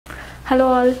Hello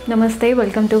all, Namaste,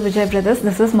 welcome to Vijay Brothers.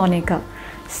 This is Monica.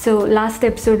 So last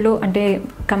episode lo ante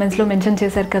comments lo mention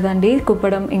chesaru kadandi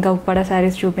Kuppadam inka Uppada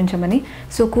sarees chupinchamani.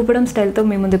 So Kuppadam style tho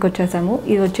mee munduku vachesamu.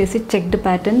 Idi vachesi checked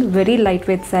pattern, very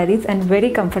lightweight sarees and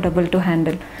very comfortable to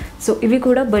handle. So ivi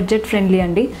kuda budget friendly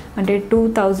andi. Ante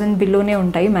 2000 below ne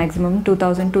untayi, maximum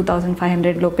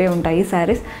 2500 lope untayi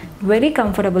sarees. Very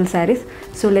comfortable sarees.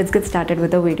 So let's get started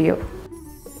with the video.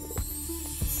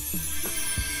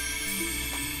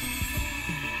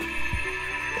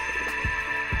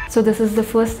 So this is the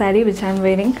first saree which I am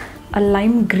wearing, a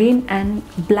lime green and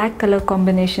black color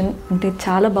combination. Ante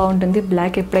chaala baaguntundi,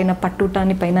 black eppudaina pattu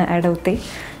tani paina add avutayi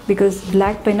because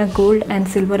black paina gold and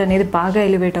silver anedi baaga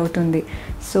elevate avutundi.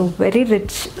 So very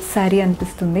rich saree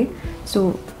anipistundi. So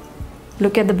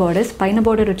look at the borders. Paina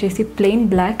border vachesi plain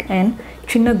black and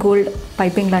chinna gold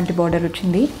piping lanti border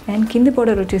vachindi, and kindi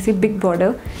border vachesi big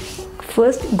border.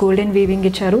 First golden weaving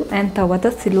icharu and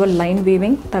tarvata silver line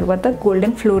weaving, tarvata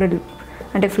golden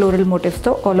floral motifs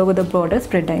తో all over the border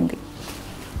spread అయింది.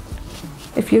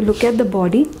 If you look at the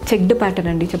body, checked pattern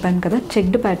అండి, చెప్పాను కదా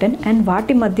checked pattern, and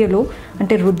వాటి మధ్యలో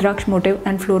అంటే రుద్రాక్ష motive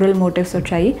and floral motifs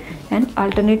వచ్చాయి, and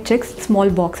alternate checks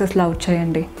small boxes లా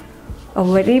వచ్చాయండి. a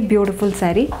very beautiful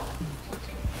saree.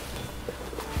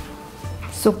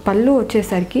 So పళ్ళు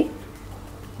వచ్చేసరికి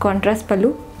కాంట్రాస్ట్ పళ్ళు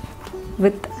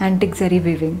with antique zari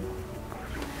weaving.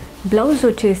 Blouse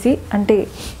వచ్చేసి అంటే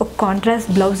ఒక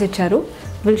కాంట్రాస్ట్ బ్లౌజ్ ఇచ్చారు.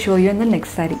 Will show you in the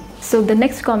next saree. So the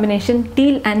next combination,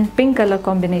 teal and pink color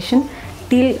combination.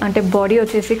 Teal ante body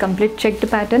vachesi complete checked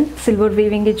pattern, silver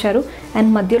weaving icharu, and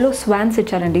madhyalo swans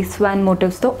icharandi. Swan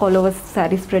motifs tho all over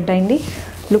saree spread ayindi.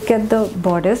 Look at the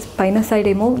borders. Paina side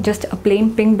emo just a plain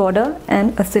pink border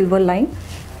and a silver line,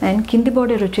 and kindi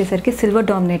border vachesariki silver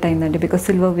dominate ayindandi because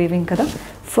silver weaving kada.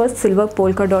 First silver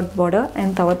polka dot border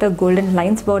and tarvata golden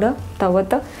lines border,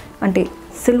 tarvata ante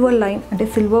silver line ante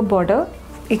silver border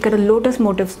ఇక్కడ lotus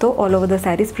మోటివ్స్తో all over the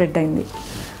sari spread అయింది.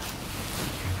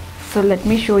 So let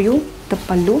me show you the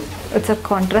పళ్ళు. It's a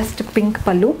contrast pink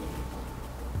పళ్ళు.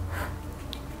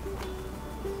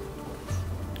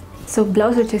 So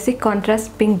blouse వచ్చేసి contrast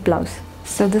pink blouse.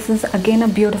 So this is again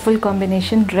a beautiful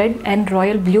combination, red and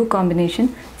royal blue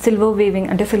combination, silver weaving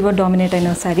అంటే silver dominate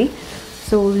అయిన sari.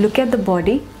 So look at the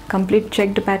body, complete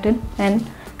checked pattern and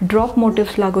drop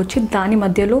motifs లాగా వచ్చి దాని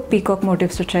మధ్యలో peacock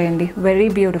motifs వచ్చాయండి. Very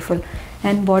beautiful.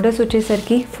 And borders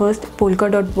వచ్చేసరికి first polka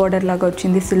dot border లాగా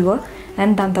వచ్చింది సిల్వర్,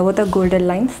 అండ్ దాని తర్వాత గోల్డెన్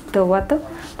లైన్స్, తర్వాత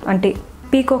అంటే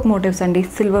పీకాక్ మోటివ్స్ అండి,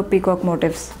 silver peacock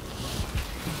motifs.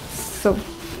 So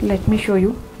let me show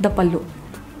you the పళ్ళు.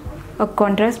 ఒక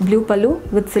కాంట్రాస్ట్ బ్లూ పళ్ళు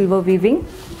with silver weaving,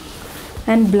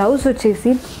 and blouse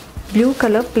వచ్చేసి blue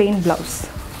colour plain blouse.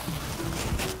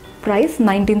 Price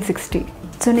 1960.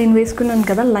 So నేను వేసుకున్నాను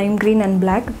కదా lime green and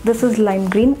black, this is lime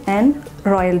green and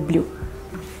royal blue.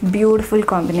 Beautiful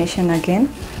combination again.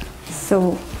 So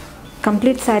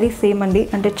complete sari same అండి,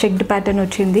 అంటే checked pattern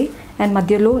వచ్చింది and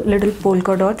మధ్యలో little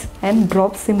polka dots and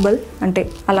drop symbol అంటే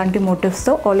అలాంటి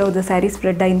మోటివ్స్తో all over the sari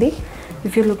spread అయింది.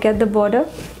 If you look at the border,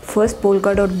 first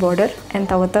polka dot border and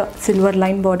తర్వాత silver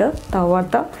line border,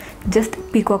 తర్వాత just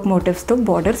peacock మోటివ్స్తో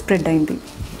border spread అయింది.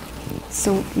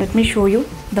 So let me show you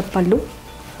the పళ్ళు.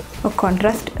 ఒక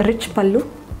contrast rich పళ్ళు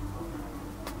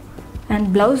and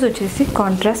blouse వచ్చేసి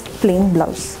contrast plain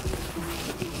blouse.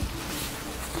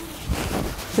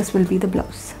 This will be the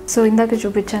blouse. So ఇందాక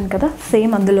చూపించాను కదా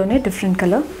సేమ్ అందులోనే డిఫరెంట్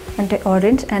కలర్ అంటే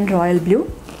orange and royal blue.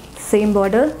 Same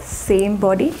border, same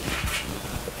body,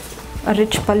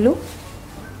 rich పళ్ళు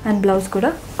అండ్ బ్లౌజ్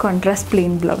కూడా contrast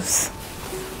plain blouse.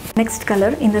 Next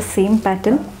colour in the same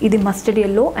pattern, ఇది mustard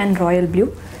yellow and royal blue,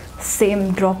 same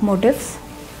drop motifs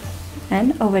and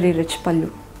a very rich pallu.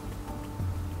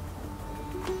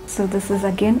 So this is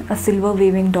again a silver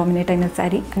weaving dominate in a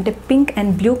saree ante pink and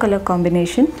blue color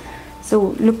combination. So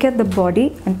look at the body,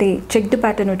 ante checked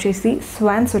pattern vachesi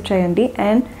swans vachayandi,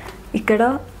 and ikkada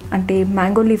ante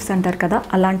mango leaves antar kada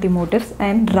alanti motifs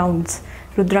and rounds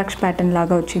rudraksha pattern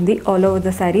లాగా వచ్చింది. All over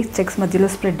the saris checks మధ్యలో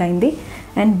spread అయింది,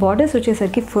 and borders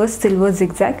వచ్చేసరికి first silver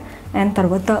zigzag and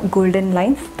తర్వాత golden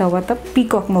lines, తర్వాత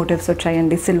peacock motifs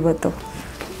వచ్చాయండి సిల్వర్తో.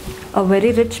 A very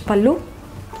rich pallu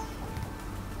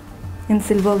in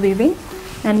silver weaving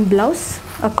and blouse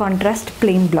a contrast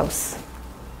plain blouse.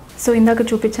 So indaka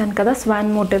chupichanu kada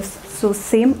swan motifs, so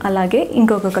same alage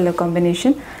inkoka color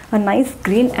combination, a nice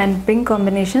green and pink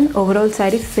combination. Overall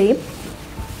saree same,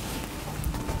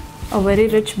 a very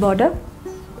rich border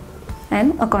and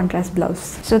a contrast blouse.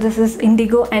 So this is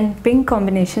indigo and pink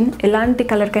combination.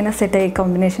 Elanti color kaina set aye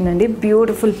combination andi,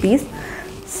 beautiful piece.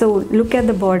 So look at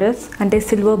the borders, ante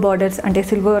silver borders, ante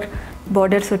silver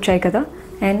borders వచ్చాయి కదా,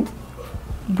 and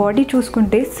body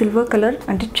చూసుకుంటే silver colour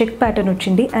అంటే check pattern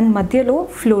వచ్చింది and మధ్యలో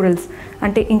florals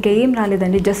అంటే ఇంకేం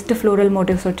రాలేదండి, just floral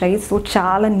motifs వచ్చాయి. సో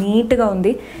చాలా నీట్గా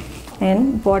ఉంది. అండ్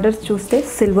బార్డర్స్ చూస్తే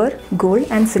silver, gold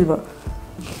and silver.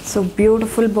 So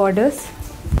beautiful borders.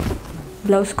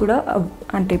 Blouse కూడా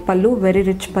అంటే పళ్ళు వెరీ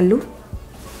రిచ్ పళ్ళు.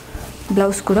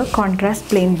 బ్లౌజ్ కూడా contrast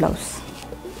plain blouse.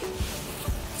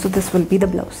 So this will be the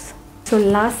blouse. So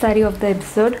last sorry of the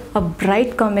episode, a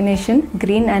bright combination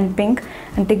green and pink.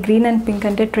 అంటే green and pink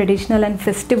అంటే traditional and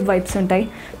festive vibes ఉంటాయి.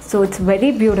 So it's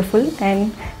very beautiful and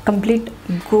complete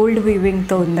gold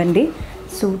వీవింగ్తో ఉందండి.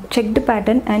 So checked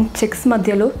pattern and checks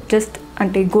మధ్యలో just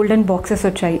అంటే golden boxes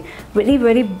వచ్చాయి. Very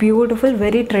very beautiful,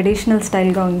 very traditional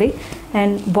స్టైల్గా ఉంది.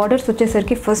 అండ్ బార్డర్స్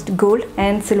వచ్చేసరికి first gold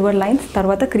and silver lines,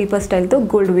 తర్వాత క్రీపర్ స్టైల్తో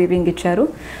గోల్డ్ వీవింగ్ ఇచ్చారు.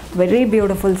 వెరీ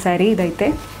బ్యూటిఫుల్ శారీ ఇదైతే.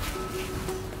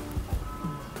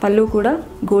 పళ్ళు కూడా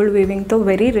గోల్డ్ వీవింగ్తో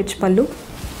వెరీ రిచ్ పళ్ళు.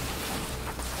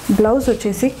 బ్లౌజ్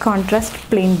వచ్చేసి contrast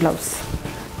plain blouse.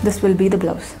 This will be the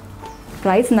blouse.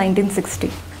 Price 1960.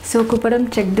 So Kuppadam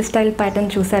checked style pattern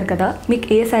చూసారు కదా. మీకు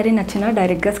ఏ శారీ నచ్చినా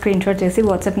డైరెక్ట్గా స్క్రీన్ షాట్ చేసి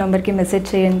వాట్సాప్ నెంబర్కి మెసేజ్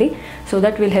చేయండి. So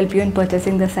that will help you in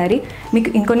purchasing the sari.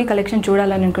 మీకు ఇంకొన్ని కలెక్షన్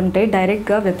చూడాలని అనుకుంటే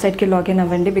డైరెక్ట్గా వెబ్సైట్కి లాగిన్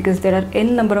అవ్వండి, because there are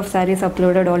N number of saris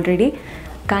uploaded already.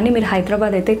 కానీ మీరు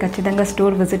హైదరాబాద్ అయితే ఖచ్చితంగా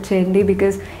స్టోర్ విజిట్ చేయండి,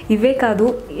 బికాజ్ ఇవే కాదు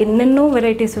ఎన్నెన్నో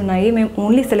వెరైటీస్ ఉన్నాయి. మేము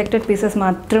ఓన్లీ సెలెక్టెడ్ పీసెస్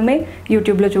మాత్రమే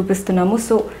యూట్యూబ్లో చూపిస్తున్నాము.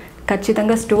 సో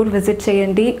ఖచ్చితంగా స్టోర్ విజిట్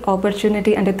చేయండి.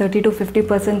 ఆపర్చునిటీ అంటే 30 to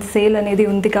 50% సేల్ అనేది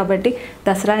ఉంది కాబట్టి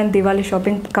Dasara and Diwali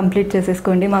shopping complete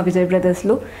చేసేసుకోండి మా Vijay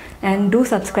బ్రదర్స్లో. And do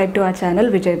subscribe to our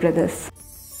channel Vijay brothers.